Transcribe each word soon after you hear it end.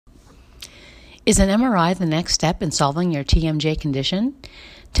Is an MRI the next step in solving your TMJ condition?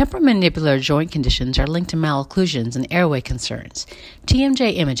 Temporomandibular joint conditions are linked to malocclusions and airway concerns.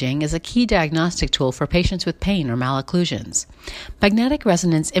 TMJ imaging is a key diagnostic tool for patients with pain or malocclusions. Magnetic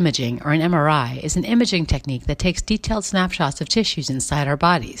resonance imaging, or an MRI, is an imaging technique that takes detailed snapshots of tissues inside our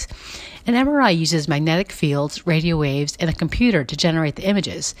bodies. An MRI uses magnetic fields, radio waves, and a computer to generate the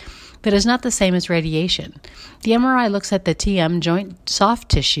images, but is not the same as radiation. The MRI looks at the TM joint soft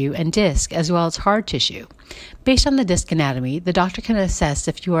tissue and disc as well as hard tissue. Based on the disc anatomy, the doctor can assess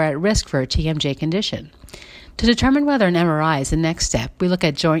if you are at risk for a TMJ condition. To determine whether an MRI is the next step, we look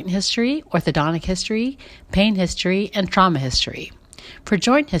at joint history, orthodontic history, pain history, and trauma history. For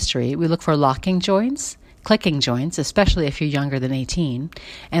joint history, we look for locking joints, clicking joints, especially if you're younger than 18,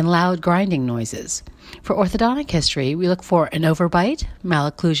 and loud grinding noises. For orthodontic history, we look for an overbite,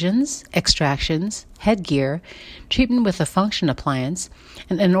 malocclusions, extractions, headgear, treatment with a function appliance,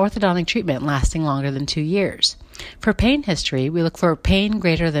 and an orthodontic treatment lasting longer than 2 years. For pain history, we look for pain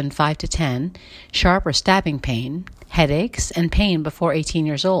greater than 5 to 10, sharp or stabbing pain, headaches, and pain before 18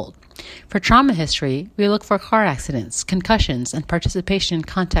 years old. For trauma history, we look for car accidents, concussions, and participation in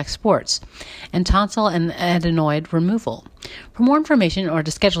contact sports, and tonsil and adenoid removal. For more information or to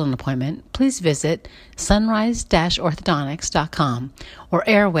schedule an appointment, please visit sunrise-orthodontics.com or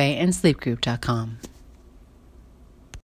airwayandsleepgroup.com.